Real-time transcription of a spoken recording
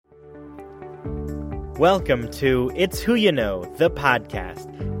Welcome to It's Who You Know, the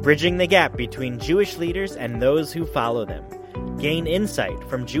podcast, bridging the gap between Jewish leaders and those who follow them. Gain insight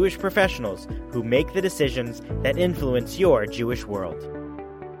from Jewish professionals who make the decisions that influence your Jewish world.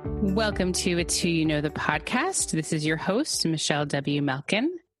 Welcome to It's Who You Know, the podcast. This is your host, Michelle W.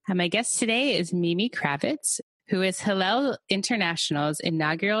 Malkin. And my guest today is Mimi Kravetz, who is Hillel International's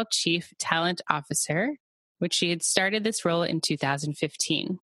inaugural Chief Talent Officer, which she had started this role in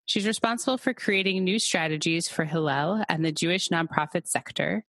 2015. She's responsible for creating new strategies for Hillel and the Jewish nonprofit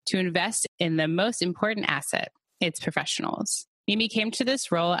sector to invest in the most important asset, its professionals. Mimi came to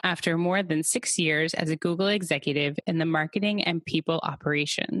this role after more than 6 years as a Google executive in the marketing and people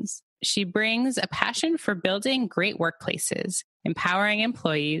operations. She brings a passion for building great workplaces, empowering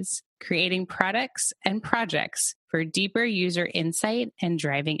employees, creating products and projects for deeper user insight and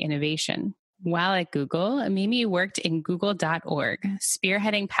driving innovation. While at Google, Mimi worked in Google.org,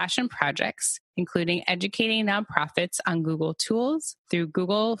 spearheading passion projects, including educating nonprofits on Google tools through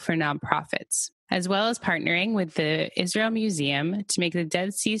Google for Nonprofits, as well as partnering with the Israel Museum to make the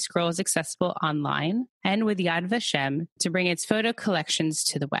Dead Sea Scrolls accessible online, and with Yad Vashem to bring its photo collections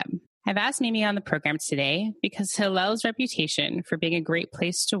to the web. I've asked Mimi on the program today because Hillel's reputation for being a great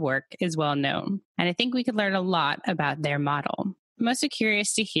place to work is well known, and I think we could learn a lot about their model. I'm also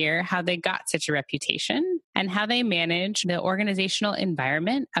curious to hear how they got such a reputation and how they manage the organizational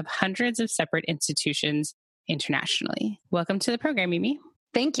environment of hundreds of separate institutions internationally. Welcome to the program, Mimi.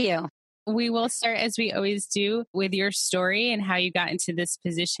 Thank you. We will start, as we always do, with your story and how you got into this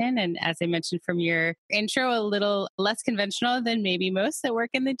position. And as I mentioned from your intro, a little less conventional than maybe most that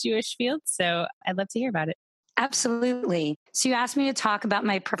work in the Jewish field. So I'd love to hear about it. Absolutely. So you asked me to talk about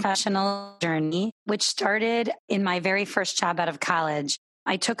my professional journey, which started in my very first job out of college.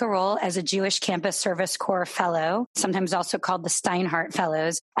 I took a role as a Jewish Campus Service Corps Fellow, sometimes also called the Steinhardt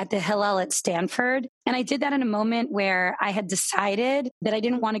Fellows, at the Hillel at Stanford. And I did that in a moment where I had decided that I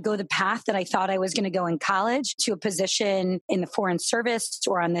didn't want to go the path that I thought I was going to go in college to a position in the Foreign Service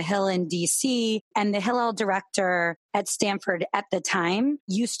or on the Hill in DC. And the Hillel director at Stanford at the time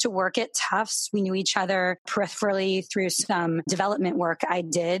used to work at Tufts. We knew each other peripherally through some development work I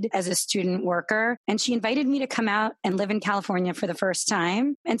did as a student worker. And she invited me to come out and live in California for the first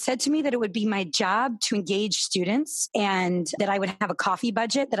time and said to me that it would be my job to engage students and that I would have a coffee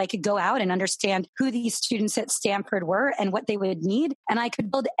budget, that I could go out and understand who these students at Stanford were and what they would need. And I could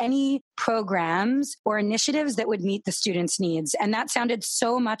build any programs or initiatives that would meet the students' needs. And that sounded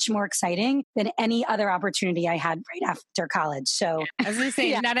so much more exciting than any other opportunity I had right after college. So I was going to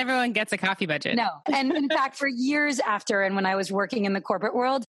say, Not everyone gets a coffee budget. No. And in fact, for years after, and when I was working in the corporate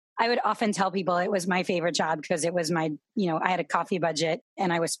world, I would often tell people it was my favorite job because it was I had a coffee budget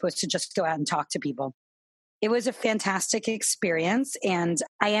and I was supposed to just go out and talk to people. It was a fantastic experience. And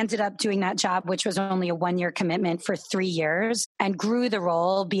I ended up doing that job, which was only a 1-year commitment, for 3 years, and grew the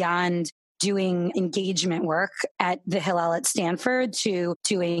role beyond doing engagement work at the Hillel at Stanford to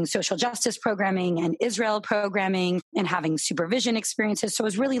doing social justice programming and Israel programming and having supervision experiences. So I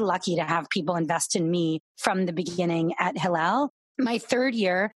was really lucky to have people invest in me from the beginning at Hillel. My 3rd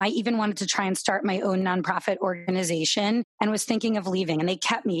year, I even wanted to try and start my own nonprofit organization and was thinking of leaving. And they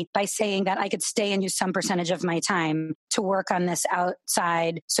kept me by saying that I could stay and use some percentage of my time to work on this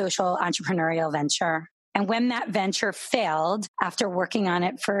outside social entrepreneurial venture. And when that venture failed, after working on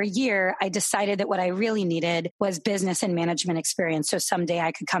it for a year, I decided that what I really needed was business and management experience. So someday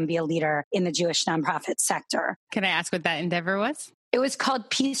I could come be a leader in the Jewish nonprofit sector. Can I ask what that endeavor was? It was called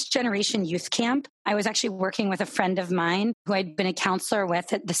Peace Generation Youth Camp. I was actually working with a friend of mine who I'd been a counselor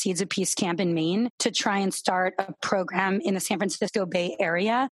with at the Seeds of Peace Camp in Maine to try and start a program in the San Francisco Bay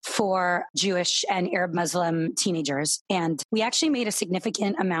Area for Jewish and Arab Muslim teenagers. And we actually made a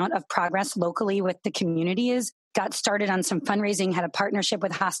significant amount of progress locally with the communities. Got started on some fundraising, had a partnership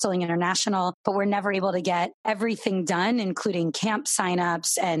with Hosteling International, but we're never able to get everything done, including camp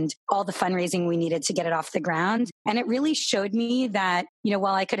signups and all the fundraising we needed to get it off the ground. And it really showed me that,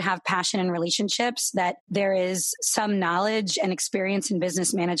 while I could have passion and relationships, that there is some knowledge and experience in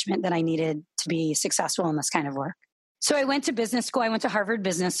business management that I needed to be successful in this kind of work. So I went to business school. I went to Harvard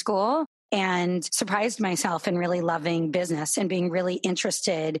Business School and surprised myself in really loving business and being really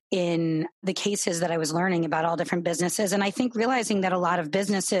interested in the cases that I was learning about all different businesses. And I think realizing that a lot of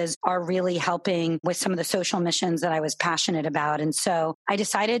businesses are really helping with some of the social missions that I was passionate about. And so I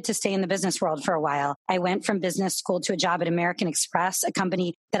decided to stay in the business world for a while. I went from business school to a job at American Express, a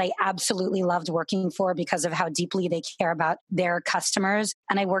company that I absolutely loved working for because of how deeply they care about their customers.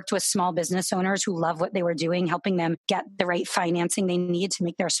 And I worked with small business owners who love what they were doing, helping them get the right financing they need to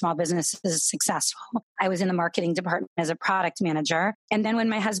make their small business businesses successful. I was in the marketing department as a product manager. And then when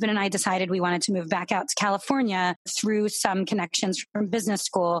my husband and I decided we wanted to move back out to California through some connections from business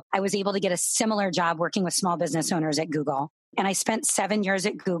school, I was able to get a similar job working with small business owners at Google. And I spent 7 years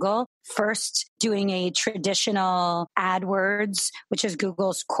at Google, first doing a traditional AdWords, which is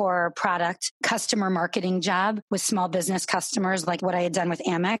Google's core product, customer marketing job with small business customers, like what I had done with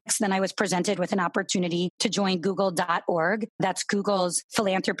Amex. Then I was presented with an opportunity to join Google.org. That's Google's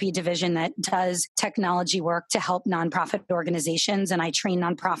philanthropy division that does technology work to help nonprofit organizations. And I train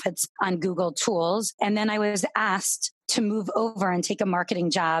nonprofits on Google tools. And then I was asked to move over and take a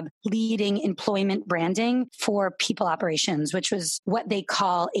marketing job leading employment branding for people operations, which was what they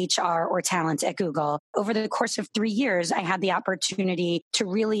call HR or talent at Google. Over the course of 3 years, I had the opportunity to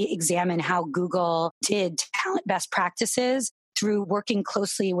really examine how Google did talent best practices through working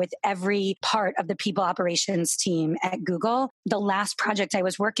closely with every part of the people operations team at Google. The last project I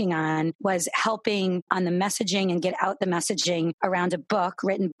was working on was helping on the messaging and get out the messaging around a book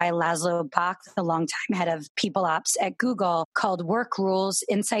written by Laszlo Bach, the longtime head of people ops at Google, called Work Rules,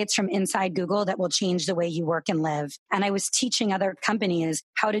 Insights from Inside Google That Will Change the Way You Work and Live. And I was teaching other companies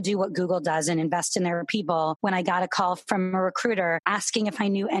how to do what Google does and invest in their people when I got a call from a recruiter asking if I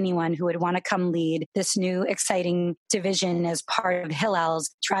knew anyone who would want to come lead this new exciting division as part of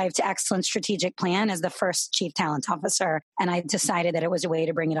Hillel's Drive to Excellence strategic plan as the first chief talent officer. And I decided that it was a way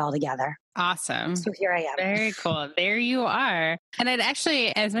to bring it all together. Awesome. So here I am. Very cool. There you are. And I'd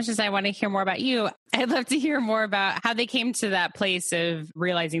actually, as much as I want to hear more about you, I'd love to hear more about how they came to that place of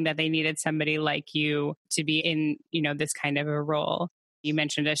realizing that they needed somebody like you to be in, this kind of a role. You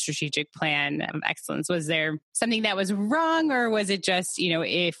mentioned a strategic plan of excellence. Was there something that was wrong, or was it just,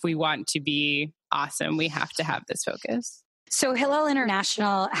 if we want to be awesome, we have to have this focus? So Hillel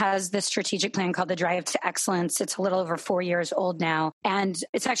International has this strategic plan called the Drive to Excellence. It's a little over 4 years old now. And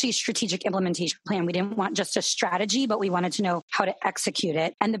it's actually a strategic implementation plan. We didn't want just a strategy, but we wanted to know how to execute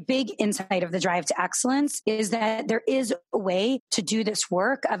it. And the big insight of the Drive to Excellence is that there is a way to do this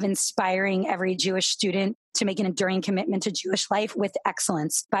work of inspiring every Jewish student to make an enduring commitment to Jewish life with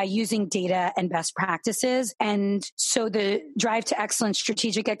excellence by using data and best practices. And so the Drive to Excellence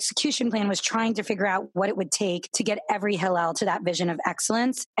strategic execution plan was trying to figure out what it would take to get every Hillel to that vision of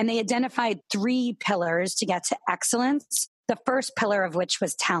excellence. And they identified 3 pillars to get to excellence. The first pillar of which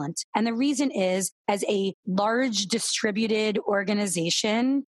was talent. And the reason is, as a large distributed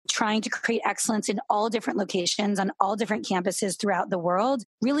organization, trying to create excellence in all different locations on all different campuses throughout the world,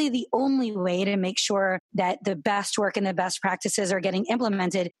 really the only way to make sure that the best work and the best practices are getting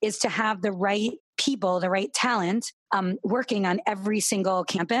implemented is to have the right people, the right talent, working on every single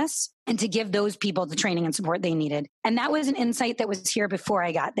campus, and to give those people the training and support they needed. And that was an insight that was here before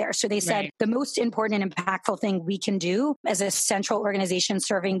I got there. So they said the most important and impactful thing we can do as a central organization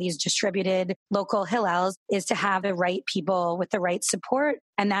serving these distributed local Hillels is to have the right people with the right support.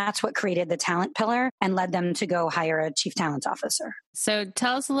 And that's what created the talent pillar and led them to go hire a chief talent officer. So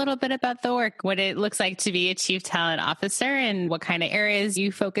tell us a little bit about the work, what it looks like to be a chief talent officer and what kind of areas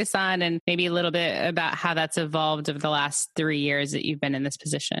you focus on, and maybe a little bit about how that's evolved over the last 3 years that you've been in this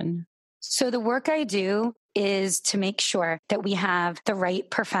position. So the work I do is to make sure that we have the right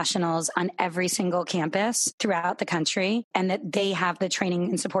professionals on every single campus throughout the country, and that they have the training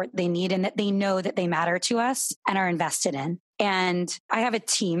and support they need, and that they know that they matter to us and are invested in. And I have a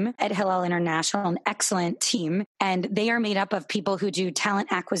team at Hillel International, an excellent team, and they are made up of people who do talent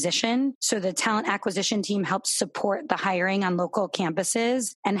acquisition. So the talent acquisition team helps support the hiring on local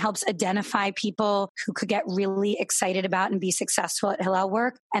campuses and helps identify people who could get really excited about and be successful at Hillel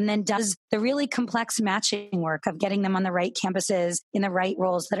work, and then does the really complex matching work of getting them on the right campuses in the right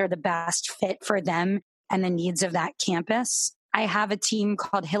roles that are the best fit for them and the needs of that campus. I have a team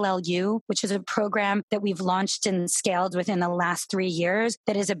called Hillel U, which is a program that we've launched and scaled within the last 3 years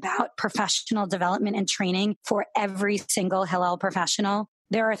that is about professional development and training for every single Hillel professional.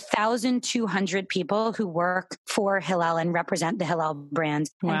 There are 1,200 people who work for Hillel and represent the Hillel brand.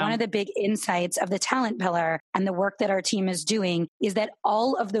 Wow. And one of the big insights of the talent pillar and the work that our team is doing is that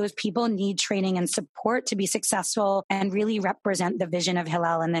all of those people need training and support to be successful and really represent the vision of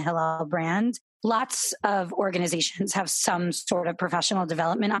Hillel and the Hillel brand. Lots of organizations have some sort of professional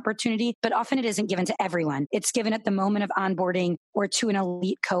development opportunity, but often it isn't given to everyone. It's given at the moment of onboarding or to an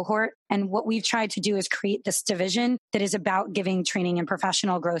elite cohort. And what we've tried to do is create this division that is about giving training and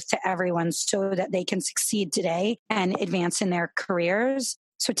professional growth to everyone so that they can succeed today and advance in their careers.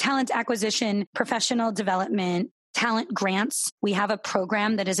 So talent acquisition, professional development, talent grants. We have a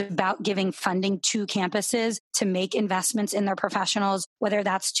program that is about giving funding to campuses to make investments in their professionals, whether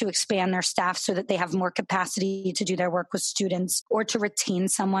that's to expand their staff so that they have more capacity to do their work with students, or to retain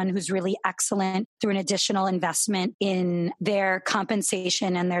someone who's really excellent through an additional investment in their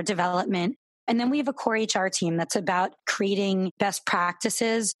compensation and their development. And then we have a core HR team that's about creating best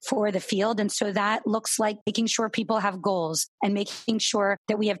practices for the field. And so that looks like making sure people have goals and making sure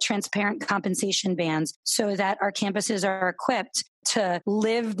that we have transparent compensation bands so that our campuses are equipped to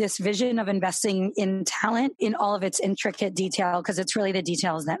live this vision of investing in talent in all of its intricate detail, because it's really the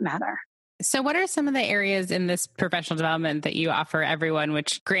details that matter. So what are some of the areas in this professional development that you offer everyone,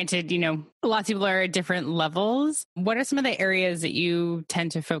 which granted, lots of people are at different levels. What are some of the areas that you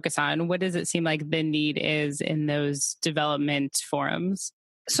tend to focus on? What does it seem like the need is in those development forums?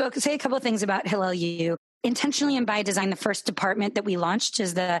 So I could say a couple of things about Hillel U. Intentionally and by design, the first department that we launched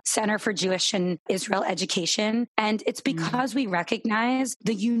is the Center for Jewish and Israel Education. And it's because we recognize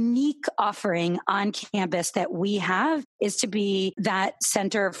the unique offering on campus that we have is to be that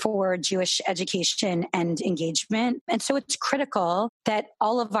center for Jewish education and engagement. And so it's critical that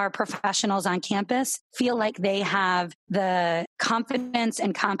all of our professionals on campus feel like they have the confidence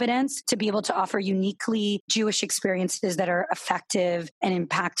and competence to be able to offer uniquely Jewish experiences that are effective and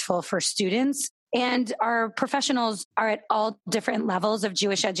impactful for students. And our professionals are at all different levels of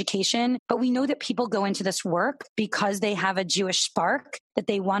Jewish education, but we know that people go into this work because they have a Jewish spark that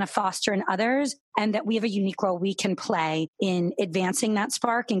they want to foster in others, and that we have a unique role we can play in advancing that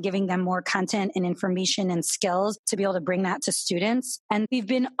spark and giving them more content and information and skills to be able to bring that to students. And we've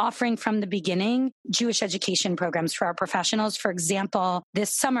been offering from the beginning Jewish education programs for our professionals. For example,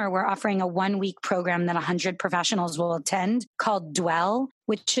 this summer, we're offering a 1-week program that 100 professionals will attend called Dwell,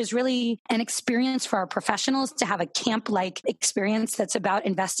 which is really an experience for our professionals to have a camp-like experience that's about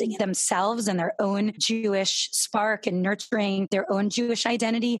investing in themselves and their own Jewish spark and nurturing their own Jewish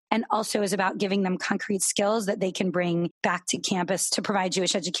identity, and also is about giving them concrete skills that they can bring back to campus to provide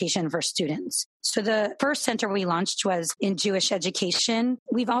Jewish education for students. So the first center we launched was in Jewish education.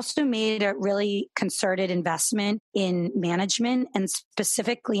 We've also made a really concerted investment in management and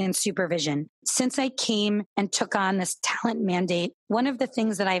specifically in supervision. Since I came and took on this talent mandate, one of the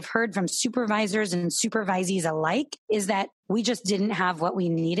things that I've heard from supervisors and supervisees alike is that we just didn't have what we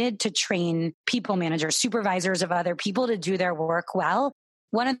needed to train people managers, supervisors of other people to do their work well.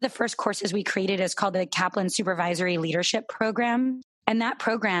 One of the first courses we created is called the Kaplan Supervisory Leadership Program. And that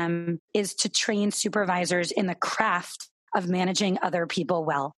program is to train supervisors in the craft of managing other people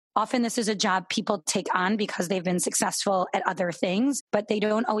well. Often this is a job people take on because they've been successful at other things, but they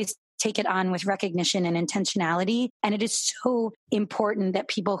don't always take it on with recognition and intentionality. And it is so important that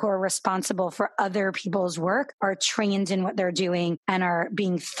people who are responsible for other people's work are trained in what they're doing and are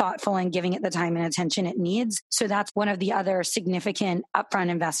being thoughtful and giving it the time and attention it needs. So that's one of the other significant upfront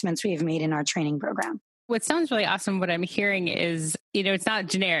investments we've made in our training program. What sounds really awesome, what I'm hearing is, it's not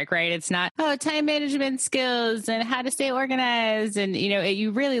generic, right? It's not, time management skills and how to stay organized. And,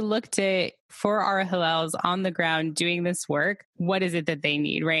 you really looked at, for our Hillels on the ground doing this work, what is it that they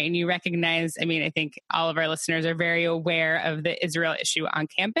need, right? And you recognize, I think all of our listeners are very aware of the Israel issue on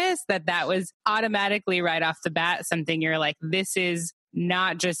campus, that was automatically right off the bat, something you're like, this is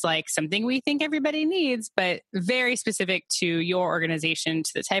not just like something we think everybody needs, but very specific to your organization,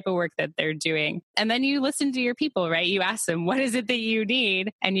 to the type of work that they're doing. And then you listen to your people, right? You ask them, what is it that you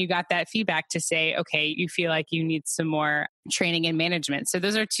need? And you got that feedback to say, okay, you feel like you need some more training and management. So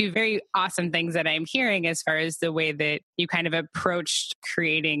those are two very awesome things that I'm hearing as far as the way that you kind of approached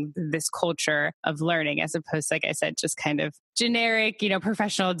creating this culture of learning, as opposed to, like I said, just kind of generic,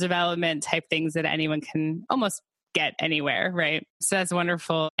 professional development type things that anyone can almost get anywhere, right? So that's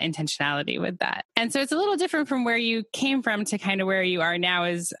wonderful intentionality with that. And so it's a little different from where you came from to kind of where you are now.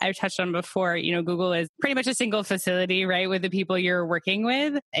 As I've touched on before, Google is pretty much a single facility, right? With the people you're working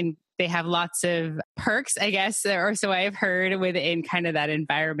with, and they have lots of perks, I guess, or so I've heard within kind of that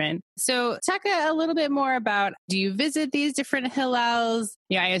environment. So talk a little bit more about, do you visit these different Hillels?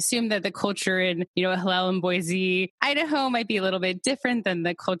 I assume that the culture in, a Hillel in Boise, Idaho might be a little bit different than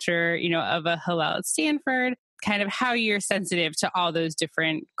the culture, of a Hillel at Stanford. Kind of how you're sensitive to all those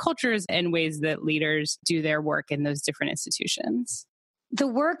different cultures and ways that leaders do their work in those different institutions. The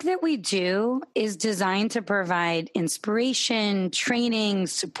work that we do is designed to provide inspiration, training,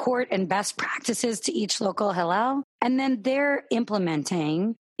 support, and best practices to each local Hillel. And then they're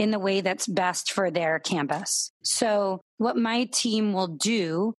implementing in the way that's best for their campus. So what my team will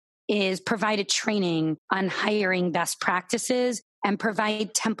do is provide a training on hiring best practices and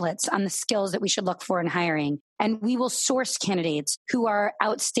provide templates on the skills that we should look for in hiring. And we will source candidates who are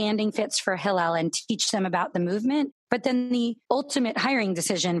outstanding fits for Hillel and teach them about the movement. But then the ultimate hiring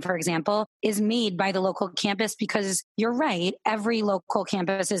decision, for example, is made by the local campus, because you're right, every local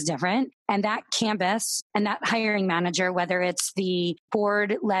campus is different. And that campus and that hiring manager, whether it's the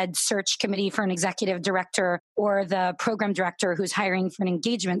board-led search committee for an executive director or the program director who's hiring for an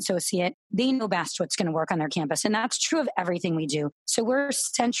engagement associate, they know best what's going to work on their campus. And that's true of everything we do. So we're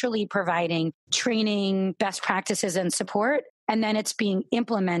centrally providing training, best practices, and support. And then it's being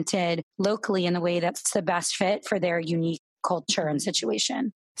implemented locally in the way that's the best fit for their unique culture and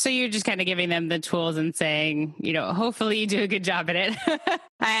situation. So you're just kind of giving them the tools and saying, hopefully you do a good job at it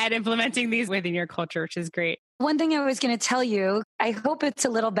at implementing these within your culture, which is great. One thing I was going to tell you, I hope it's a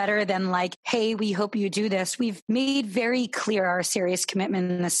little better than like, hey, we hope you do this. We've made very clear our serious commitment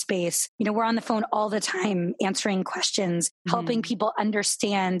in this space. We're on the phone all the time answering questions, helping people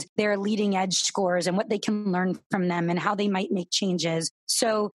understand their leading edge scores and what they can learn from them and how they might make changes.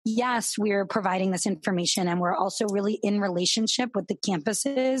 So yes, we're providing this information, and we're also really in relationship with the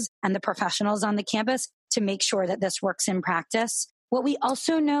campuses and the professionals on the campus to make sure that this works in practice. What we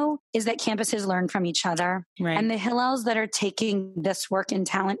also know is that campuses learn from each other. Right. And the Hillels that are taking this work in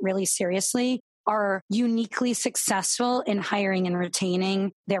talent really seriously are uniquely successful in hiring and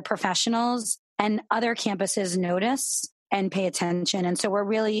retaining their professionals, and other campuses notice and pay attention. And so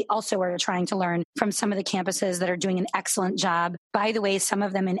we're trying to learn from some of the campuses that are doing an excellent job. By the way, some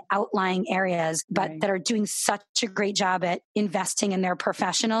of them in outlying areas, but that are doing such a great job at investing in their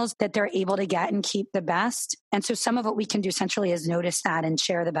professionals that they're able to get and keep the best. And so some of what we can do centrally is notice that and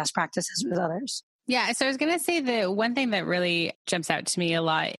share the best practices with others. Yeah. So I was going to say the one thing that really jumps out to me a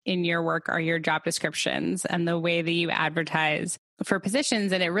lot in your work are your job descriptions and the way that you advertise for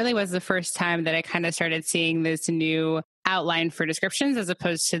positions. And it really was the first time that I kind of started seeing this new outline for descriptions, as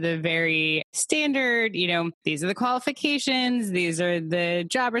opposed to the very standard, these are the qualifications, these are the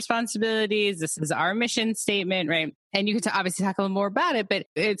job responsibilities, this is our mission statement, right? And you could obviously talk a little more about it, but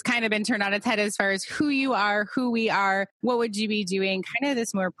it's kind of been turned on its head as far as who you are, who we are, what would you be doing, kind of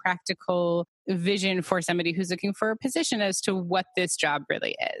this more practical vision for somebody who's looking for a position as to what this job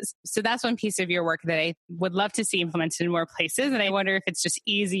really is. So that's one piece of your work that I would love to see implemented in more places. And I wonder if it's just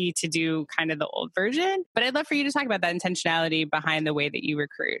easy to do kind of the old version, but I'd love for you to talk about that intentionality behind the way that you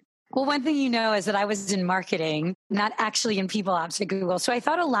recruit. Well, one thing is that I was in marketing, not actually in people ops at Google. So I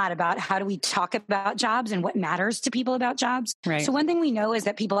thought a lot about how do we talk about jobs and what matters to people about jobs. Right. So one thing we know is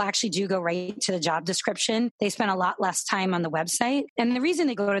that people actually do go right to the job description. They spend a lot less time on the website. And the reason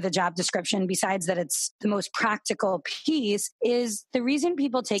they go to the job description, besides that it's the most practical piece, is the reason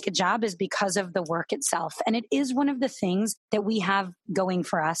people take a job is because of the work itself. And it is one of the things that we have going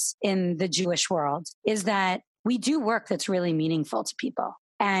for us in the Jewish world, is that we do work that's really meaningful to people.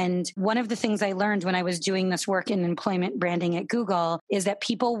 And one of the things I learned when I was doing this work in employment branding at Google is that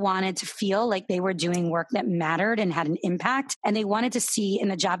people wanted to feel like they were doing work that mattered and had an impact. And they wanted to see in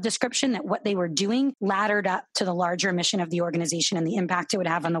the job description that what they were doing laddered up to the larger mission of the organization and the impact it would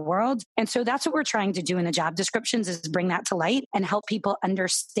have on the world. And so that's what we're trying to do in the job descriptions, is bring that to light and help people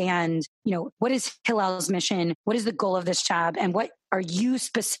understand, what is Hillel's mission? What is the goal of this job? And what are you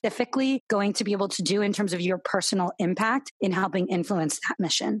specifically going to be able to do in terms of your personal impact in helping influence that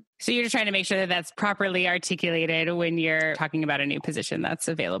mission? So you're trying to make sure that that's properly articulated when you're talking about a new position that's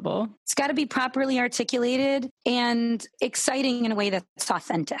available. It's got to be properly articulated and exciting in a way that's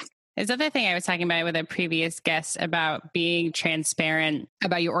authentic. There's another thing I was talking about with a previous guest about being transparent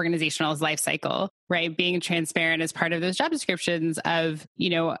about your organizational's life cycle, right? Being transparent as part of those job descriptions of,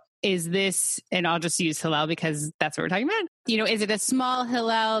 is this, and I'll just use Hillel because that's what we're talking about. Is it a small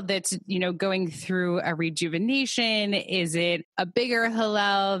Hillel that's, going through a rejuvenation? Is it a bigger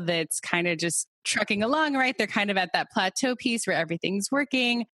Hillel that's kind of just trucking along, right? They're kind of at that plateau piece where everything's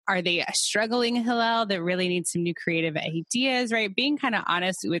working. Are they a struggling Hillel that really needs some new creative ideas, right? Being kind of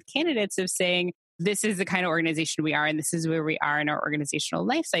honest with candidates of saying, this is the kind of organization we are, and this is where we are in our organizational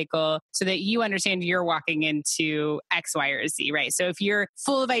life cycle, so that you understand you're walking into X, Y, or Z, right? So if you're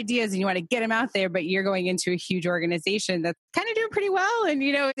full of ideas and you want to get them out there, but you're going into a huge organization that's kind of doing pretty well and,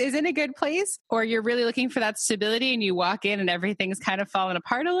 is in a good place, or you're really looking for that stability and you walk in and everything's kind of falling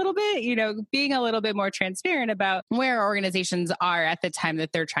apart a little bit, being a little bit more transparent about where organizations are at the time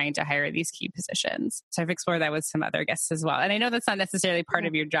that they're trying to hire these key positions. So I've explored that with some other guests as well. And I know that's not necessarily part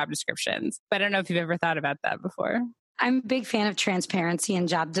of your job descriptions, but I don't know if you've ever thought about that before. I'm a big fan of transparency in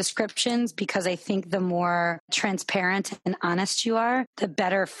job descriptions because I think the more transparent and honest you are, the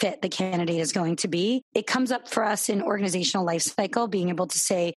better fit the candidate is going to be. It comes up for us in organizational life cycle, being able to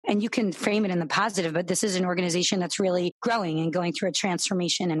say, and you can frame it in the positive, but this is an organization that's really growing and going through a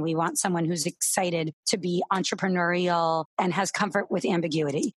transformation. And we want someone who's excited to be entrepreneurial and has comfort with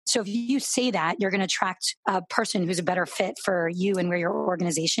ambiguity. So if you say that, you're going to attract a person who's a better fit for you and where your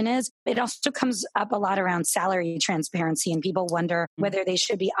organization is. It also comes up a lot around salary transparency, and people wonder whether they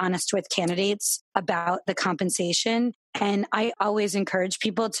should be honest with candidates about the compensation. And I always encourage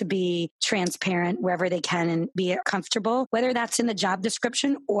people to be transparent wherever they can and be comfortable, whether that's in the job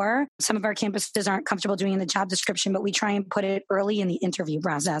description or some of our campuses aren't comfortable doing in the job description, but we try and put it early in the interview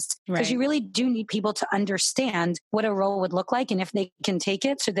process because you really do need people to understand what a role would look like and if they can take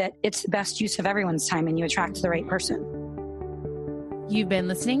it so that it's the best use of everyone's time and you attract the right person. You've been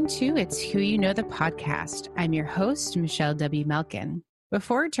listening to It's Who You Know the podcast. I'm your host, Michelle W. Malkin.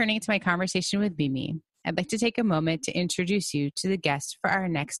 Before turning to my conversation with Mimi, I'd like to take a moment to introduce you to the guest for our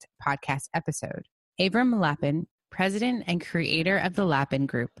next podcast episode. Avram Lappin, president and creator of the Lappin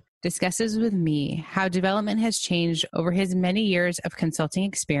Group, discusses with me how development has changed over his many years of consulting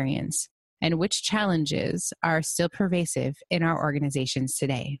experience and which challenges are still pervasive in our organizations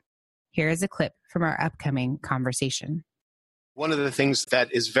today. Here is a clip from our upcoming conversation. One of the things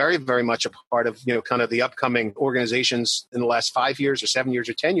that is very, very much a part of, kind of the upcoming organizations in the last 5 years or 7 years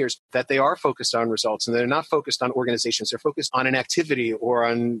or 10 years, that they are focused on results and they're not focused on organizations. They're focused on an activity or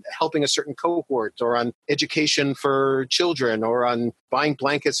on helping a certain cohort or on education for children or on buying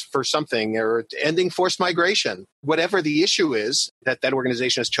blankets for something or ending forced migration. Whatever the issue is that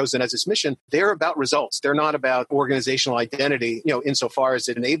organization has chosen as its mission, they're about results. They're not about organizational identity, insofar as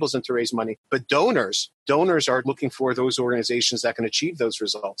it enables them to raise money. But donors are looking for those organizations that can achieve those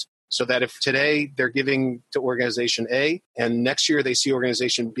results. So that if today they're giving to organization A and next year they see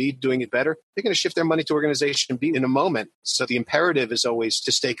organization B doing it better, they're going to shift their money to organization B in a moment. So the imperative is always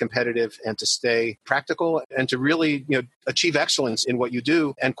to stay competitive and to stay practical and to really, achieve excellence in what you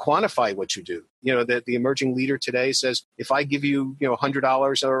do and quantify what you do. The emerging leader today says, if I give you,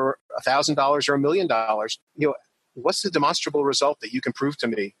 $100 or $1,000 or $1 million, what's the demonstrable result that you can prove to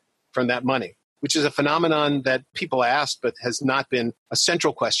me from that money? Which is a phenomenon that people asked, but has not been a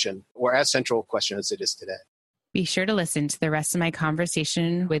central question or as central a question as it is today. Be sure to listen to the rest of my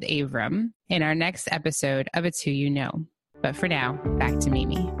conversation with Avram in our next episode of It's Who You Know. But for now, back to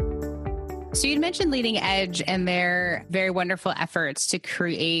Mimi. So you'd mentioned Leading Edge and their very wonderful efforts to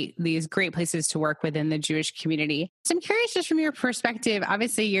create these great places to work within the Jewish community. So I'm curious, just from your perspective,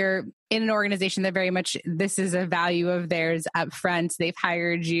 obviously you're in an organization that very much, this is a value of theirs up front. They've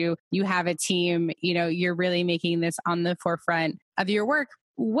hired you, you have a team, you're really making this on the forefront of your work.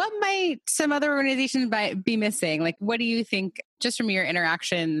 What might some other organizations be missing? Like, what do you think, just from your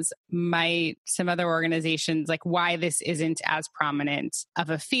interactions, might some other organizations, like why this isn't as prominent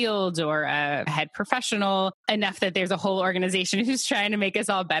of a field or a head professional enough that there's a whole organization who's trying to make us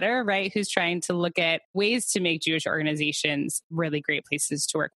all better, right? Who's trying to look at ways to make Jewish organizations really great places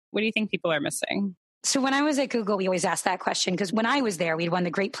to work. What do you think people are missing? So when I was at Google, we always asked that question because when I was there, we'd won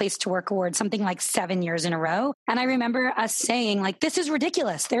the Great Place to Work award something like 7 years in a row. And I remember us saying, this is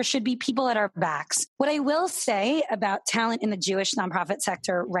ridiculous. There should be people at our backs. What I will say about talent in the Jewish nonprofit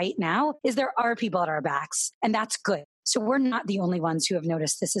sector right now is there are people at our backs, and that's good. So we're not the only ones who have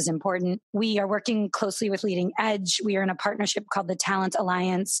noticed this is important. We are working closely with Leading Edge. We are in a partnership called the Talent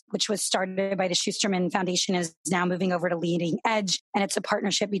Alliance, which was started by the Schusterman Foundation, is now moving over to Leading Edge. And it's a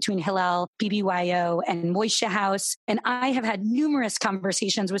partnership between Hillel, BBYO, and Moishe House. And I have had numerous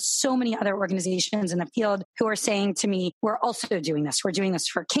conversations with so many other organizations in the field who are saying to me, we're also doing this. We're doing this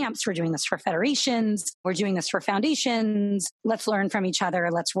for camps. We're doing this for federations. We're doing this for foundations. Let's learn from each other.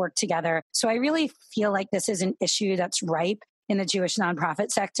 Let's work together. So I really feel like this is an issue that's ripe in the Jewish nonprofit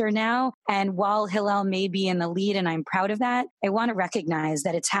sector now. And while Hillel may be in the lead, and I'm proud of that, I want to recognize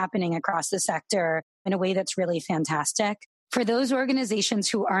that it's happening across the sector in a way that's really fantastic. For those organizations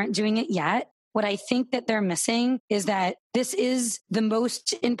who aren't doing it yet, what I think that they're missing is that this is the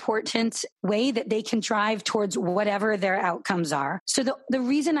most important way that they can drive towards whatever their outcomes are. So the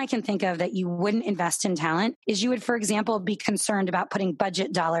reason I can think of that you wouldn't invest in talent is you would, for example, be concerned about putting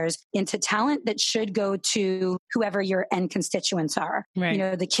budget dollars into talent that should go to whoever your end constituents are.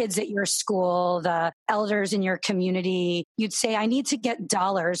 Right. The kids at your school, the elders in your community. You'd say, I need to get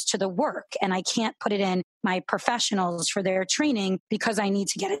dollars to the work and I can't put it in my professionals for their training because I need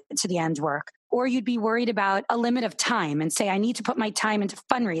to get it to the end work. Or you'd be worried about a limit of time time and say, I need to put my time into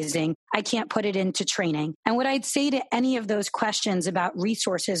fundraising. I can't put it into training. And what I'd say to any of those questions about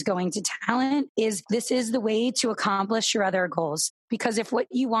resources going to talent is this is the way to accomplish your other goals. Because if what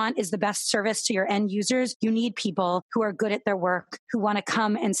you want is the best service to your end users, you need people who are good at their work, who want to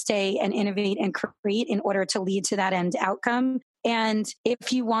come and stay and innovate and create in order to lead to that end outcome. And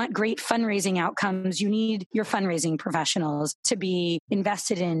if you want great fundraising outcomes, you need your fundraising professionals to be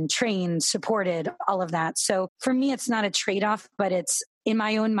invested in, trained, supported, all of that. So for me, it's not a trade-off, but it's in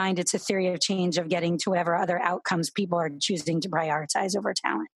my own mind, it's a theory of change of getting to whatever other outcomes people are choosing to prioritize over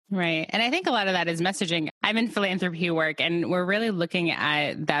talent. Right. And I think a lot of that is messaging. I'm in philanthropy work, and we're really looking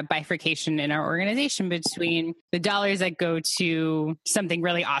at that bifurcation in our organization between the dollars that go to something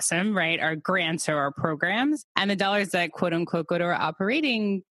really awesome, right? Our grants or our programs, and the dollars that quote unquote go to our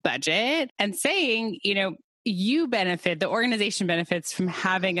operating budget, and saying, you benefit, the organization benefits from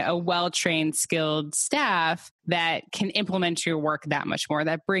having a well-trained, skilled staff that can implement your work that much more,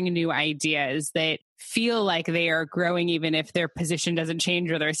 that bring new ideas, that feel like they are growing even if their position doesn't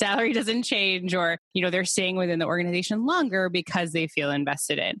change or their salary doesn't change, or, they're staying within the organization longer because they feel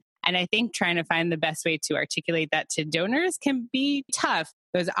invested in. And I think trying to find the best way to articulate that to donors can be tough.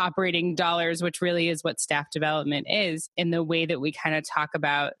 Those operating dollars, which really is what staff development is, in the way that we kind of talk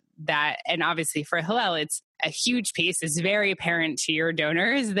about that. And obviously for Hillel, it's a huge piece. It's very apparent to your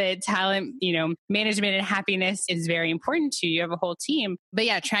donors that talent, management and happiness is very important to you. You have a whole team. But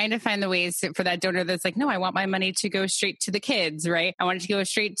yeah, trying to find the ways for that donor that's like, no, I want my money to go straight to the kids, right? I want it to go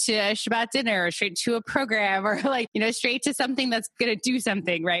straight to a Shabbat dinner or straight to a program or straight to something that's going to do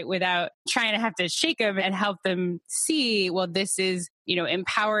something, right? Without trying to have to shake them and help them see, well, this is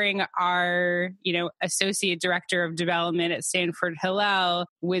empowering our, associate director of development at Stanford Hillel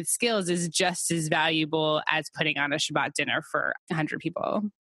with skills is just as valuable as putting on a Shabbat dinner for 100 people.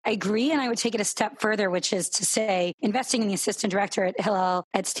 I agree. And I would take it a step further, which is to say investing in the assistant director at Hillel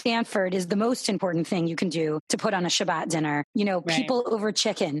at Stanford is the most important thing you can do to put on a Shabbat dinner. Right. People over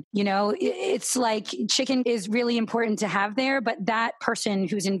chicken, it's like chicken is really important to have there, but that person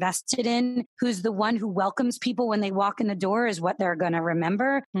who's invested in, who's the one who welcomes people when they walk in the door is what they're going to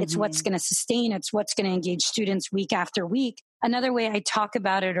remember. Mm-hmm. It's what's going to sustain. It's what's going to engage students week after week. Another way I talk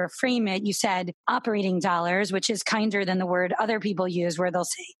about it or frame it, you said operating dollars, which is kinder than the word other people use where they'll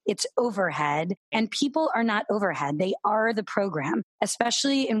say it's overhead. And people are not overhead. They are the program,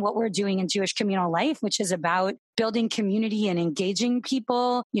 especially in what we're doing in Jewish communal life, which is about building community and engaging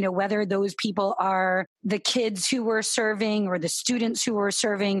people, whether those people are the kids who we're serving or the students who we're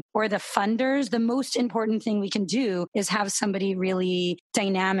serving or the funders. The most important thing we can do is have somebody really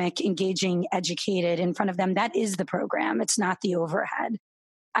dynamic, engaging, educated in front of them. That is the program. It's not the overhead.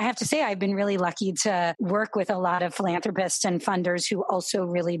 I have to say, I've been really lucky to work with a lot of philanthropists and funders who also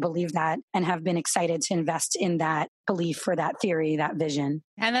really believe that and have been excited to invest in that belief for that theory, that vision.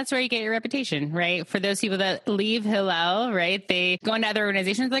 And that's where you get your reputation, right? For those people that leave Hillel, right? They go into other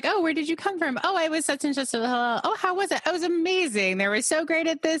organizations like, oh, where did you come from? Oh, I was such and such at Hillel. Oh, how was it? I was amazing. They were so great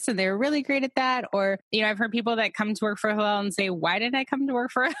at this and they were really great at that. Or, I've heard people that come to work for Hillel and say, why didn't I come to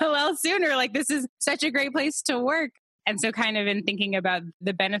work for Hillel sooner? Like, this is such a great place to work. And so kind of in thinking about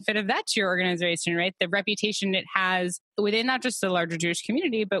the benefit of that to your organization, right? The reputation it has within not just the larger Jewish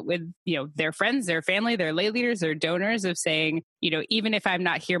community, but with, their friends, their family, their lay leaders, their donors of saying, even if I'm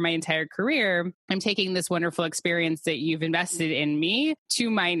not here my entire career, I'm taking this wonderful experience that you've invested in me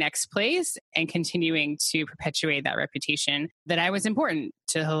to my next place and continuing to perpetuate that reputation that I was important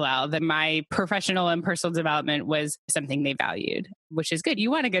to Hillel, that my professional and personal development was something they valued, which is good.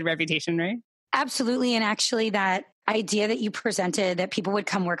 You want a good reputation, right? Absolutely. And actually that idea that you presented that people would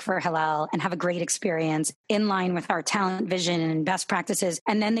come work for Hillel and have a great experience in line with our talent vision and best practices,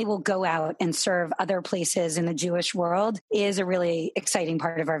 and then they will go out and serve other places in the Jewish world is a really exciting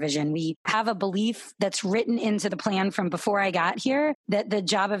part of our vision. We have a belief that's written into the plan from before I got here that the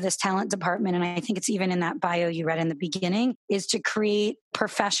job of this talent department, and I think it's even in that bio you read in the beginning, is to create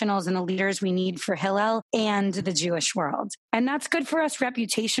professionals and the leaders we need for Hillel and the Jewish world. And that's good for us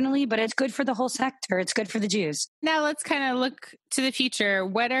reputationally, but it's good for the whole sector. It's good for the Jews. Now let's kind of look to the future.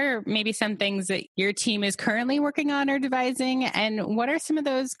 What are maybe some things that your team is currently working on or devising? And what are some of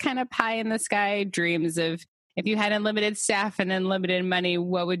those kind of pie in the sky dreams of if you had unlimited staff and unlimited money,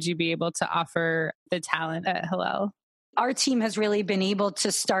 what would you be able to offer the talent at Hillel? Our team has really been able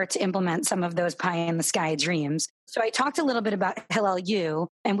to start to implement some of those pie in the sky dreams. So I talked a little bit about Hillel U,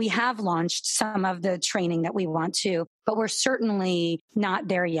 and we have launched some of the training that we want to, but we're certainly not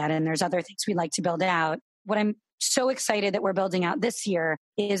there yet. And there's other things we'd like to build out. What I'm so excited that we're building out this year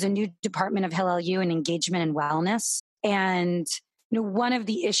is a new department of Hillel U in engagement and wellness. And one of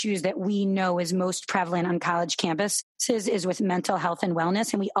the issues that we know is most prevalent on college campuses is with mental health and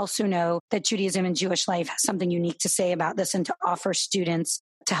wellness. And we also know that Judaism and Jewish life has something unique to say about this and to offer students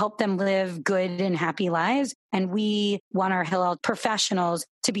to help them live good and happy lives. And we want our Hillel professionals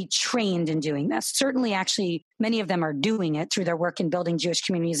to be trained in doing this. Certainly, actually, many of them are doing it through their work in building Jewish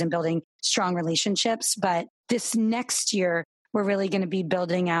communities and building strong relationships. But this next year, we're really going to be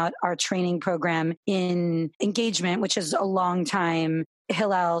building out our training program in engagement, which is a long time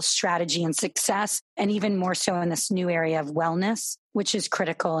Hillel strategy and success, and even more so in this new area of wellness, which is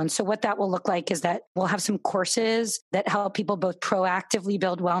critical. And so what that will look like is that we'll have some courses that help people both proactively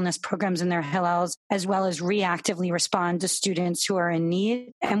build wellness programs in their Hillels, as well as reactively respond to students who are in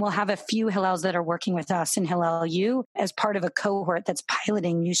need. And we'll have a few Hillels that are working with us in Hillel U as part of a cohort that's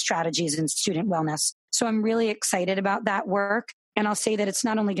piloting new strategies in student wellness. So I'm really excited about that work. And I'll say that it's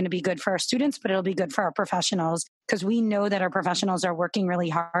not only going to be good for our students, but it'll be good for our professionals, because we know that our professionals are working really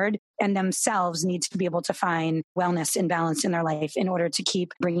hard and themselves need to be able to find wellness and balance in their life in order to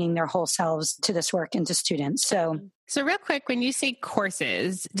keep bringing their whole selves to this work and to students. So real quick, when you say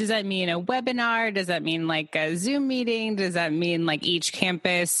courses, does that mean a webinar? Does that mean like a Zoom meeting? Does that mean like each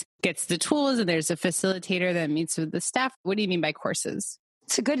campus gets the tools and there's a facilitator that meets with the staff? What do you mean by courses?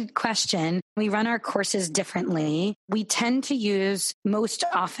 It's a good question. We run our courses differently. We tend to use most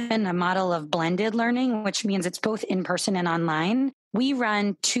often a model of blended learning, which means it's both in person and online. We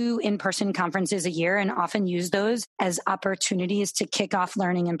run 2 in-person conferences a year and often use those as opportunities to kick off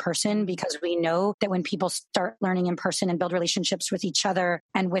learning in person, because we know that when people start learning in person and build relationships with each other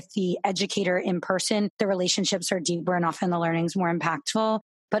and with the educator in person, the relationships are deeper and often the learning's more impactful.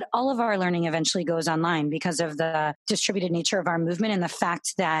 But all of our learning eventually goes online because of the distributed nature of our movement and the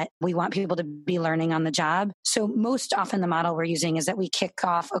fact that we want people to be learning on the job. So most often the model we're using is that we kick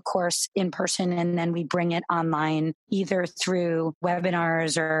off a course in person and then we bring it online, either through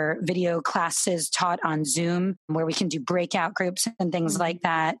webinars or video classes taught on Zoom, where we can do breakout groups and things like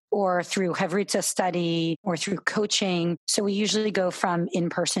that, or through Havritza study or through coaching. So we usually go from in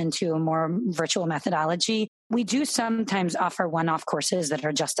person to a more virtual methodology. We do sometimes offer one-off courses that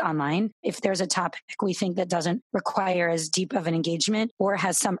are just online. If there's a topic we think that doesn't require as deep of an engagement or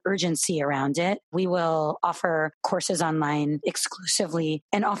has some urgency around it, we will offer courses online exclusively.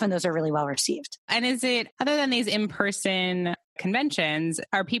 And often those are really well received. And is it, other than these in-person conventions,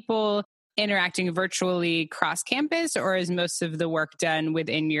 are people interacting virtually cross-campus, or is most of the work done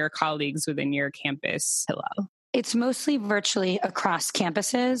within your colleagues within your campus, Hillel? It's mostly virtually across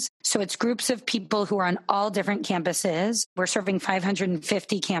campuses. So it's groups of people who are on all different campuses. We're serving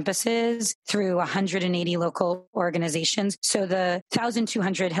 550 campuses through 180 local organizations. So the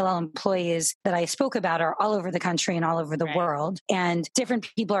 1,200 Hillel employees that I spoke about are all over the country and all over the world. And different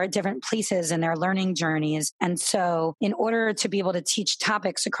people are at different places in their learning journeys. And so in order to be able to teach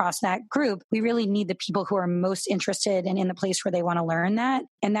topics across that group, we really need the people who are most interested and in the place where they want to learn that.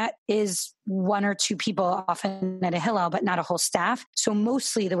 And that is 1 or 2 people often at a Hillel, but not a whole staff. So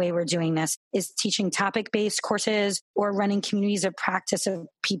mostly the way we're doing this is teaching topic-based courses or running communities of practice of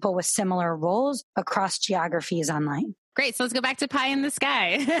people with similar roles across geographies online. Great. So let's go back to pie in the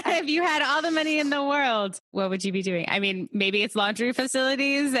sky. If you had all the money in the world, what would you be doing? I mean, maybe it's laundry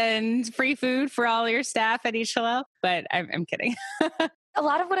facilities and free food for all your staff at each Hillel, but I'm kidding. A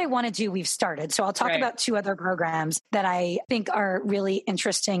lot of what I want to do, we've started. So I'll talk about 2 other programs that I think are really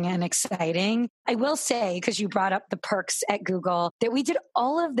interesting and exciting. I will say, because you brought up the perks at Google, that we did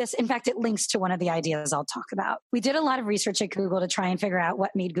all of this. In fact, it links to one of the ideas I'll talk about. We did a lot of research at Google to try and figure out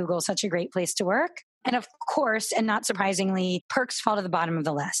what made Google such a great place to work. And of course, and not surprisingly, perks fall to the bottom of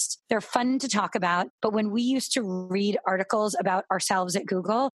the list. They're fun to talk about, but when we used to read articles about ourselves at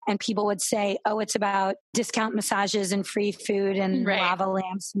Google and people would say, oh, it's about discount massages and free food and lava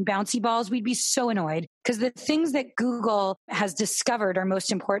lamps and bouncy balls, we'd be so annoyed, because the things that Google has discovered are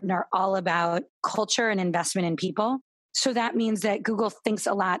most important are all about culture and investment in people. So that means that Google thinks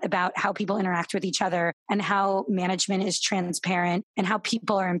a lot about how people interact with each other and how management is transparent and how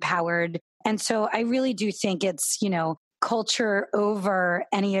people are empowered. And so I really do think it's, culture over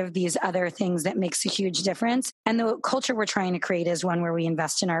any of these other things that makes a huge difference. And the culture we're trying to create is one where we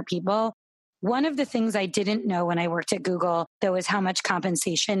invest in our people. One of the things I didn't know when I worked at Google, though, is how much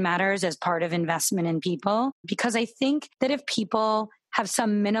compensation matters as part of investment in people. Because I think that if people have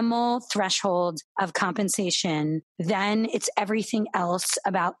some minimal threshold of compensation, then it's everything else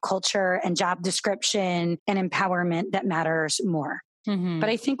about culture and job description and empowerment that matters more. But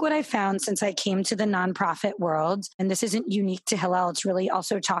I think what I found since I came to the nonprofit world, and this isn't unique to Hillel, it's really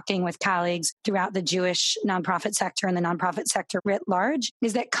also talking with colleagues throughout the Jewish nonprofit sector and the nonprofit sector writ large,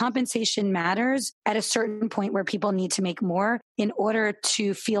 is that compensation matters at a certain point where people need to make more in order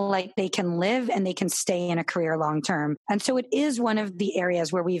to feel like they can live and they can stay in a career long term. And so it is one of the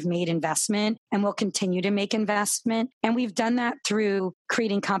areas where we've made investment and will continue to make investment. And we've done that through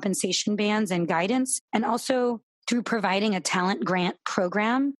creating compensation bands and guidance, and also through providing a talent grant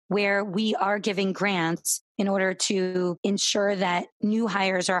program where we are giving grants in order to ensure that new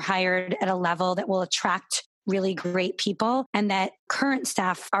hires are hired at a level that will attract really great people and that current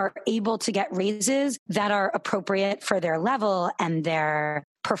staff are able to get raises that are appropriate for their level and their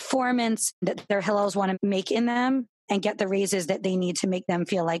performance that their Hillels want to make in them, and get the raises that they need to make them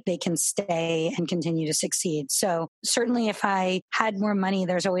feel like they can stay and continue to succeed. So certainly if I had more money,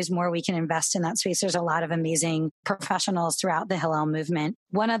 there's always more we can invest in that space. There's a lot of amazing professionals throughout the Hillel movement.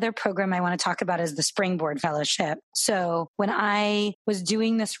 One other program I want to talk about is the Springboard Fellowship. So when I was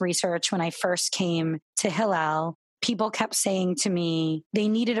doing this research, when I first came to Hillel, people kept saying to me they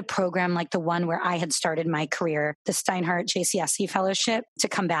needed a program like the one where I had started my career, the Steinhardt JCSC Fellowship, to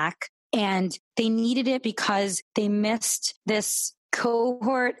come back. And they needed it because they missed this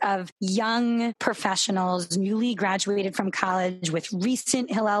cohort of young professionals, newly graduated from college with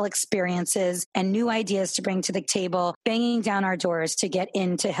recent Hillel experiences and new ideas to bring to the table, banging down our doors to get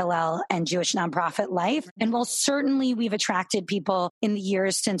into Hillel and Jewish nonprofit life. And while certainly we've attracted people in the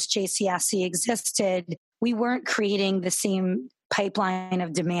years since JCSC existed, we weren't creating the same pipeline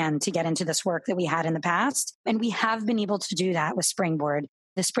of demand to get into this work that we had in the past. And we have been able to do that with Springboard.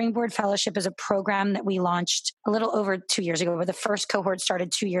 The Springboard Fellowship is a program that we launched a little over 2 years ago, where the first cohort started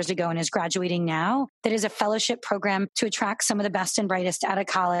 2 years ago and is graduating now. That is a fellowship program to attract some of the best and brightest out of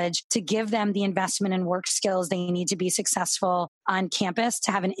college, to give them the investment and work skills they need to be successful on campus,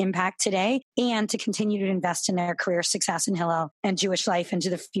 to have an impact today, and to continue to invest in their career success in Hillel and Jewish life into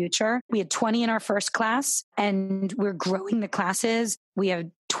the future. We had 20 in our first class, and we're growing the classes. We have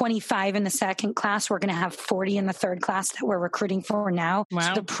 25 in the second class. We're going to have 40 in the third class that we're recruiting for now. Wow.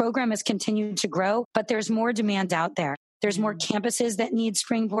 So the program has continued to grow, but there's more demand out there. There's more campuses that need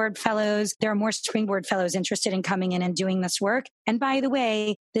Springboard Fellows. There are more Springboard Fellows interested in coming in and doing this work. And by the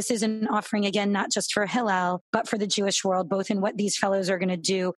way, this is an offering, again, not just for Hillel, but for the Jewish world, both in what these fellows are going to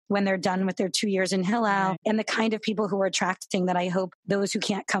do when they're done with their 2 years in Hillel, and the kind of people who are attracting that I hope those who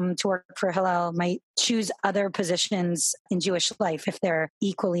can't come to work for Hillel might choose other positions in Jewish life if they're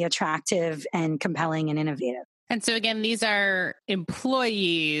equally attractive and compelling and innovative. And so again, these are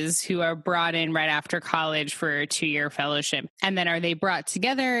employees who are brought in right after college for a 2-year fellowship. And then are they brought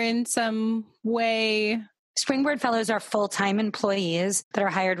together in some way? Springboard Fellows are full-time employees that are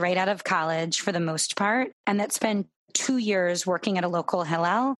hired right out of college for the most part, and that spend 2 years working at a local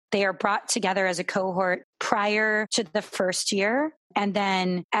Hillel. They are brought together as a cohort prior to the first year, and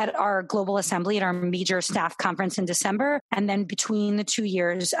then at our global assembly at our major staff conference in December, and then between the 2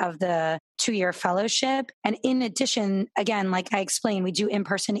 years of the 2-year fellowship. And in addition, again, like I explained, we do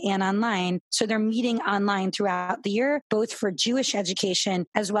in-person and online. So they're meeting online throughout the year, both for Jewish education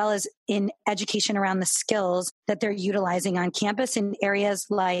as well as in education around the skills that they're utilizing on campus in areas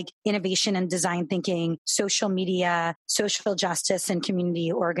like innovation and design thinking, social media, social justice and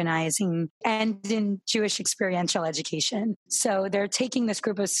community organizing, and in Jewish experiential education. So they're taking this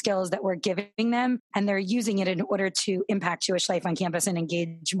group of skills that we're giving them and they're using it in order to impact Jewish life on campus and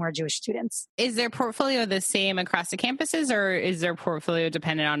engage more Jewish students. Is their portfolio the same across the campuses, or is their portfolio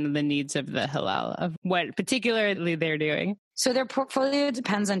dependent on the needs of the Hillel, of what particularly they're doing? So their portfolio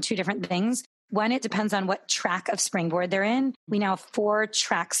depends on two different things. One, it depends on what track of Springboard they're in. We now have 4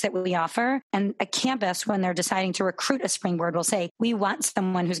 tracks that we offer. And a campus, when they're deciding to recruit a Springboard, will say, we want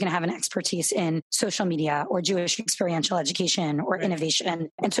someone who's going to have an expertise in social media or Jewish experiential education or innovation.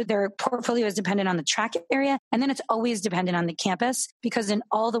 And so their portfolio is dependent on the track area. And then it's always dependent on the campus, because in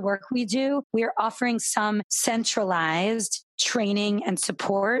all the work we do, we are offering some centralized training and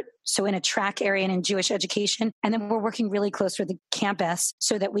support. So in a track area and in Jewish education. And then we're working really close with the campus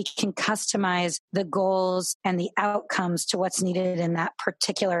so that we can customize the goals and the outcomes to what's needed in that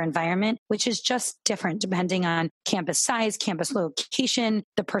particular environment, which is just different depending on campus size, campus location,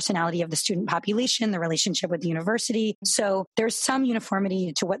 the personality of the student population, the relationship with the university. So there's some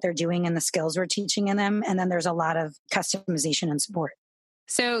uniformity to what they're doing and the skills we're teaching in them. And then there's a lot of customization and support.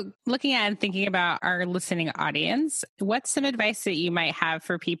 So looking at and thinking about our listening audience, what's some advice that you might have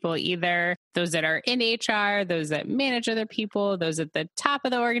for people, either those that are in HR, those that manage other people, those at the top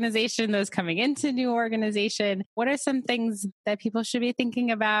of the organization, those coming into new organization? What are some things that people should be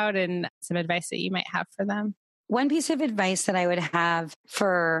thinking about and some advice that you might have for them? One piece of advice that I would have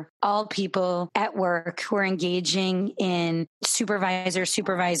for all people at work who are engaging in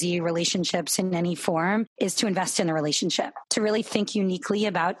supervisor-supervisee relationships in any form is to invest in the relationship, to really think uniquely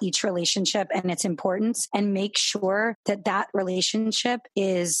about each relationship and its importance and make sure that that relationship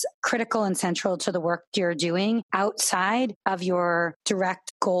is critical and central to the work you're doing outside of your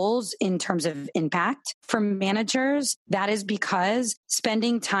direct goals in terms of impact. For managers, that is because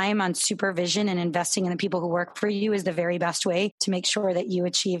spending time on supervision and investing in the people who work for you is the very best way to make sure that you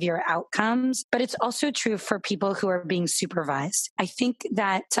achieve your outcomes. But it's also true for people who are being supervised. I think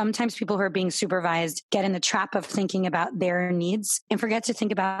that sometimes people who are being supervised get in the trap of thinking about their needs and forget to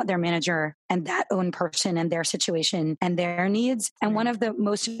think about their manager and that own person and their situation and their needs. And one of the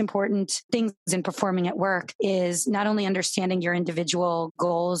most important things in performing at work is not only understanding your individual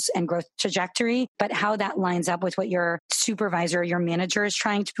goals and growth trajectory, but how that lines up with what your supervisor, your manager is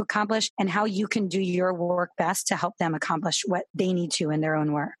trying to accomplish and how you can do your work best to help them accomplish what they need to in their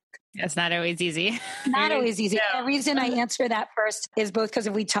own work. It's not always easy. Not always easy. No. The reason I answer that first is both because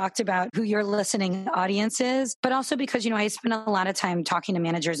we talked about who your listening audience is, but also because, I spend a lot of time talking to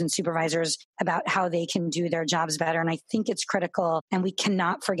managers and supervisors about how they can do their jobs better. And I think it's critical and we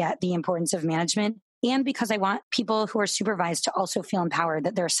cannot forget the importance of management. And because I want people who are supervised to also feel empowered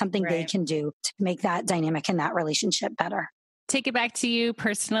that there's something they can do to make that dynamic and that relationship better. Take it back to you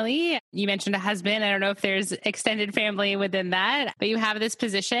personally. You mentioned a husband. I don't know if there's extended family within that, but you have this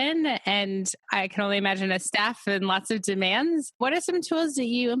position and I can only imagine a staff and lots of demands. What are some tools that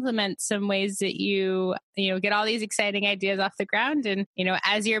you implement, some ways that you get all these exciting ideas off the ground? And,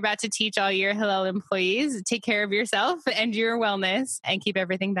 as you're about to teach all your Hillel employees, take care of yourself and your wellness and keep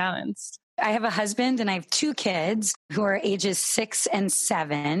everything balanced. I have a husband and I have 2 kids who are ages 6 and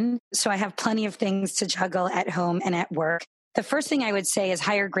 7. So I have plenty of things to juggle at home and at work. The first thing I would say is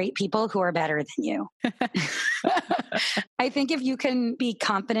hire great people who are better than you. I think if you can be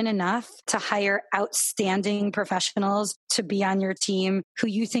confident enough to hire outstanding professionals to be on your team who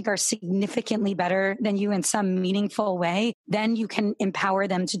you think are significantly better than you in some meaningful way, then you can empower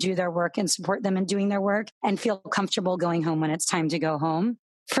them to do their work and support them in doing their work and feel comfortable going home when it's time to go home.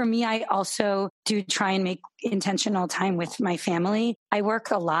 For me, I also do try and make intentional time with my family. I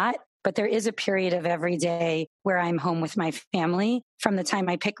work a lot, but there is a period of every day where I'm home with my family from the time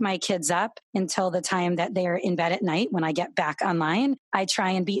I pick my kids up until the time that they're in bed at night. When I get back online, I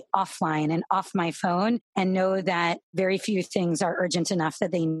try and be offline and off my phone and know that very few things are urgent enough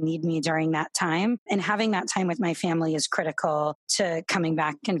that they need me during that time. And having that time with my family is critical to coming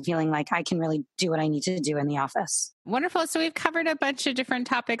back and feeling like I can really do what I need to do in the office. Wonderful. So we've covered a bunch of different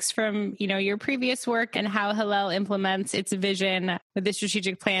topics from, your previous work and how Hillel implements its vision with the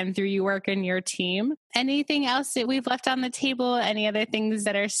strategic plan through your work and your team. Anything else that we've left on the table? Any other things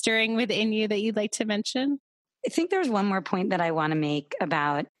that are stirring within you that you'd like to mention? I think there's one more point that I want to make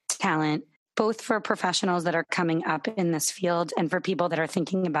about talent, both for professionals that are coming up in this field and for people that are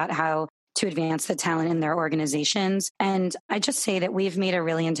thinking about how to advance the talent in their organizations. And I just say that we've made a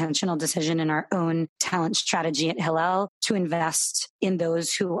really intentional decision in our own talent strategy at Hillel to invest in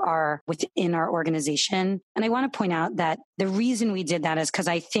those who are within our organization. And I want to point out that the reason we did that is because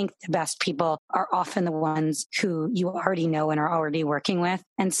I think the best people are often the ones who you already know and are already working with.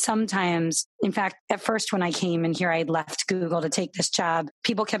 And sometimes, in fact, at first when I came in here, I had left Google to take this job.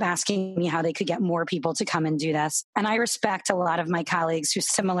 People kept asking me how they could get more people to come and do this. And I respect a lot of my colleagues who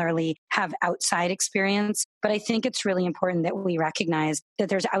similarly have outside experience. But I think it's really important that we recognize that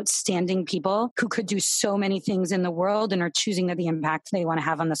there's outstanding people who could do so many things in the world and are choosing that the impact they want to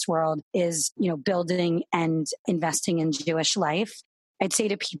have on this world is, building and investing in Jewish life. I'd say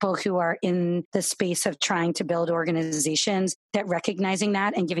to people who are in the space of trying to build organizations that recognizing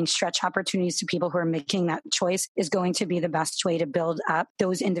that and giving stretch opportunities to people who are making that choice is going to be the best way to build up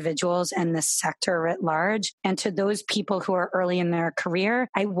those individuals and this sector at large. And to those people who are early in their career,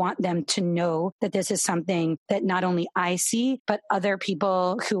 I want them to know that this is something that not only I see, but other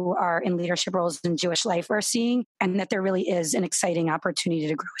people who are in leadership roles in Jewish life are seeing, and that there really is an exciting opportunity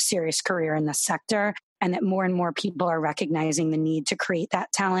to grow a serious career in this sector. And that more and more people are recognizing the need to create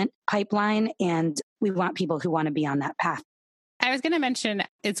that talent pipeline. And we want people who want to be on that path. I was going to mention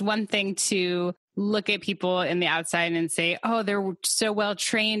it's one thing to look at people in the outside and say, oh, they're so well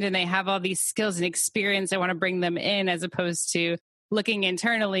trained and they have all these skills and experience. I want to bring them in, as opposed to looking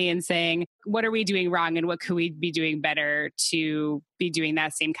internally and saying, what are we doing wrong and what could we be doing better to be doing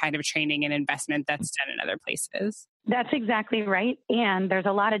that same kind of training and investment that's done in other places? That's exactly right. And there's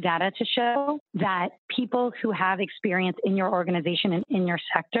a lot of data to show that people who have experience in your organization and in your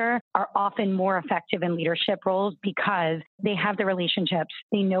sector are often more effective in leadership roles because they have the relationships,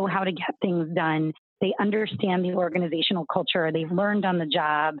 they know how to get things done, They understand the organizational culture. They've learned on the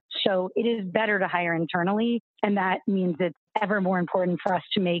job. So it is better to hire internally. And that means it's ever more important for us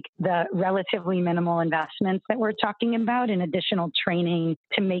to make the relatively minimal investments that we're talking about in additional training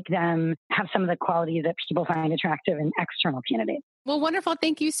to make them have some of the qualities that people find attractive in external candidates. Well, wonderful.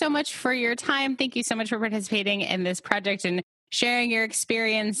 Thank you so much for your time. Thank you so much for participating in this project and sharing your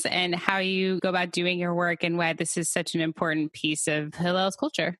experience and how you go about doing your work and why this is such an important piece of Hillel's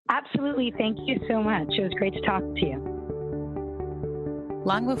culture. Absolutely. Thank you so much. It was great to talk to you.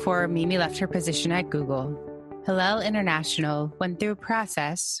 Long before Mimi left her position at Google, Hillel International went through a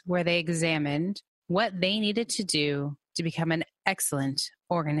process where they examined what they needed to do to become an excellent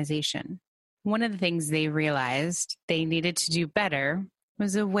organization. One of the things they realized they needed to do better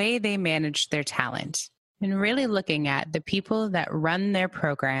was the way they managed their talent, and really looking at the people that run their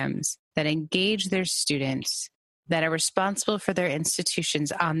programs, that engage their students, that are responsible for their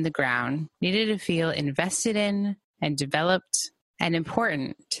institutions on the ground, needed to feel invested in and developed and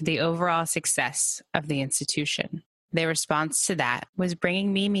important to the overall success of the institution. Their response to that was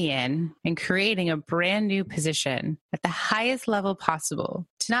bringing Mimi in and creating a brand new position at the highest level possible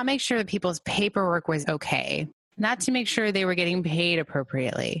to not make sure that people's paperwork was okay, not to make sure they were getting paid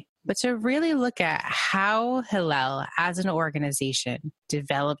appropriately, but to really look at how Hillel as an organization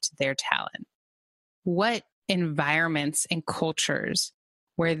developed their talent. What environments and cultures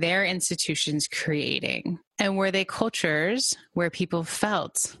were their institutions creating? And were they cultures where people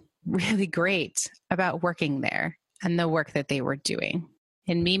felt really great about working there and the work that they were doing?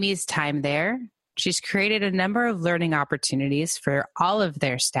 In Mimi's time there, she's created a number of learning opportunities for all of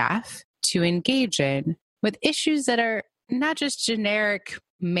their staff to engage in with issues that are not just generic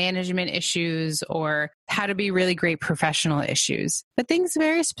management issues or how to be really great professional issues, but things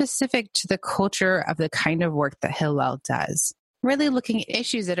very specific to the culture of the kind of work that Hillel does. Really looking at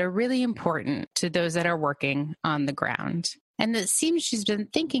issues that are really important to those that are working on the ground. And it seems she's been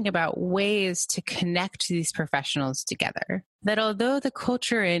thinking about ways to connect these professionals together. That although the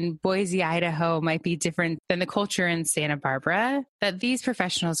culture in Boise, Idaho might be different than the culture in Santa Barbara, that these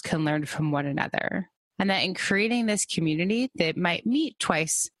professionals can learn from one another. And that in creating this community that might meet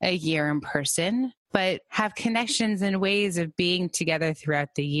twice a year in person, but have connections and ways of being together throughout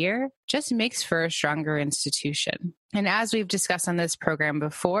the year, just makes for a stronger institution. And as we've discussed on this program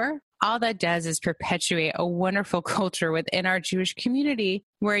before, all that does is perpetuate a wonderful culture within our Jewish community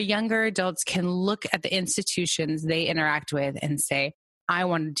where younger adults can look at the institutions they interact with and say, I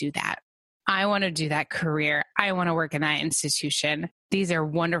want to do that. I want to do that career. I want to work in that institution. These are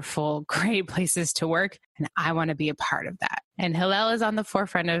wonderful, great places to work, and I want to be a part of that. And Hillel is on the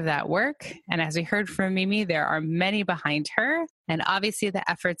forefront of that work. And as we heard from Mimi, there are many behind her. And obviously the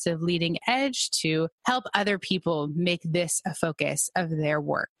efforts of Leading Edge to help other people make this a focus of their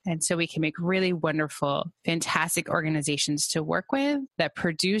work. And so we can make really wonderful, fantastic organizations to work with that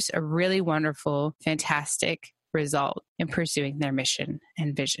produce a really wonderful, fantastic result in pursuing their mission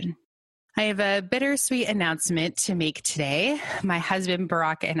and vision. I have a bittersweet announcement to make today. My husband,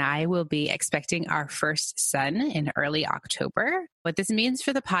 Barak, and I will be expecting our first son in early October. What this means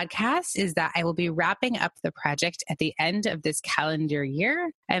for the podcast is that I will be wrapping up the project at the end of this calendar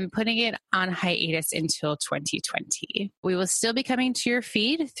year and putting it on hiatus until 2020. We will still be coming to your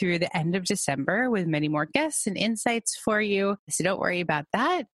feed through the end of December with many more guests and insights for you. So don't worry about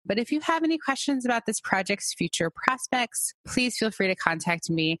that. But if you have any questions about this project's future prospects, please feel free to contact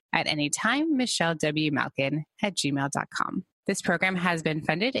me at any time, michelleWmalkin@gmail.com. This program has been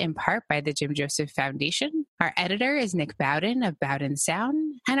funded in part by the Jim Joseph Foundation. Our editor is Nick Bowden of Bowden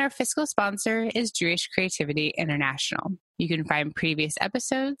Sound, and our fiscal sponsor is Jewish Creativity International. You can find previous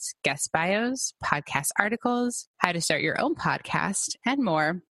episodes, guest bios, podcast articles, how to start your own podcast, and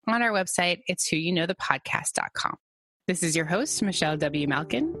more on our website. It's whoyouknowthepodcast.com. This is your host, Michelle W.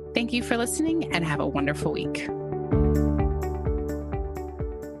 Malkin. Thank you for listening and have a wonderful week.